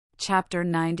Chapter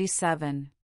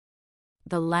 97.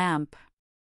 The Lamp.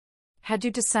 Had you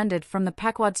descended from the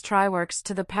Pequod's try-works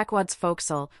to the Pequod's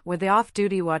forecastle, where the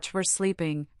off-duty watch were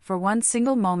sleeping, for one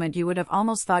single moment you would have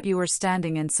almost thought you were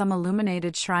standing in some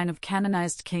illuminated shrine of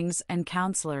canonized kings and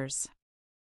councillors.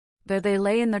 There they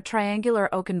lay in their triangular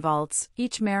oaken vaults,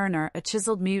 each mariner a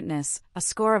chiseled muteness, a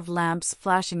score of lamps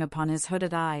flashing upon his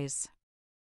hooded eyes.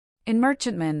 In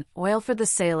merchantmen, oil for the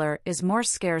sailor is more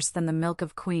scarce than the milk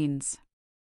of queens.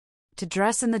 To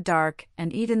dress in the dark,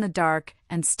 and eat in the dark,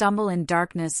 and stumble in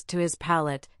darkness to his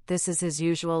palate, this is his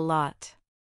usual lot.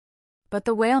 But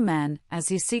the whaleman, as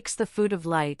he seeks the food of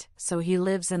light, so he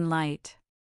lives in light.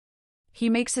 He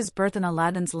makes his berth in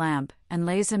Aladdin's lamp, and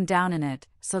lays him down in it,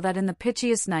 so that in the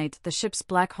pitchiest night the ship's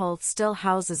black hull still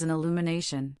houses an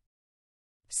illumination.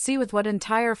 See with what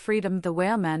entire freedom the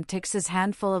whaleman takes his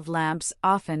handful of lamps,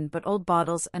 often but old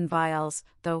bottles and vials,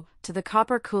 though, to the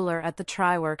copper cooler at the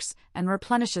try-works, and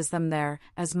replenishes them there,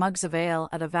 as mugs of ale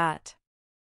at a vat.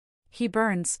 He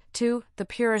burns, too, the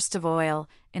purest of oil,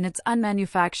 in its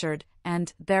unmanufactured,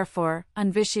 and, therefore,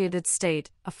 unvitiated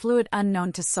state, a fluid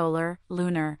unknown to solar,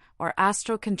 lunar, or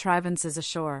astral contrivances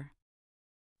ashore.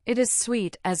 It is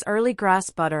sweet as early grass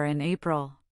butter in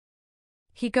April.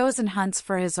 He goes and hunts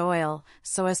for his oil,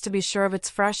 so as to be sure of its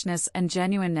freshness and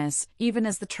genuineness, even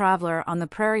as the traveler on the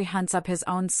prairie hunts up his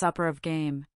own supper of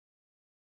game.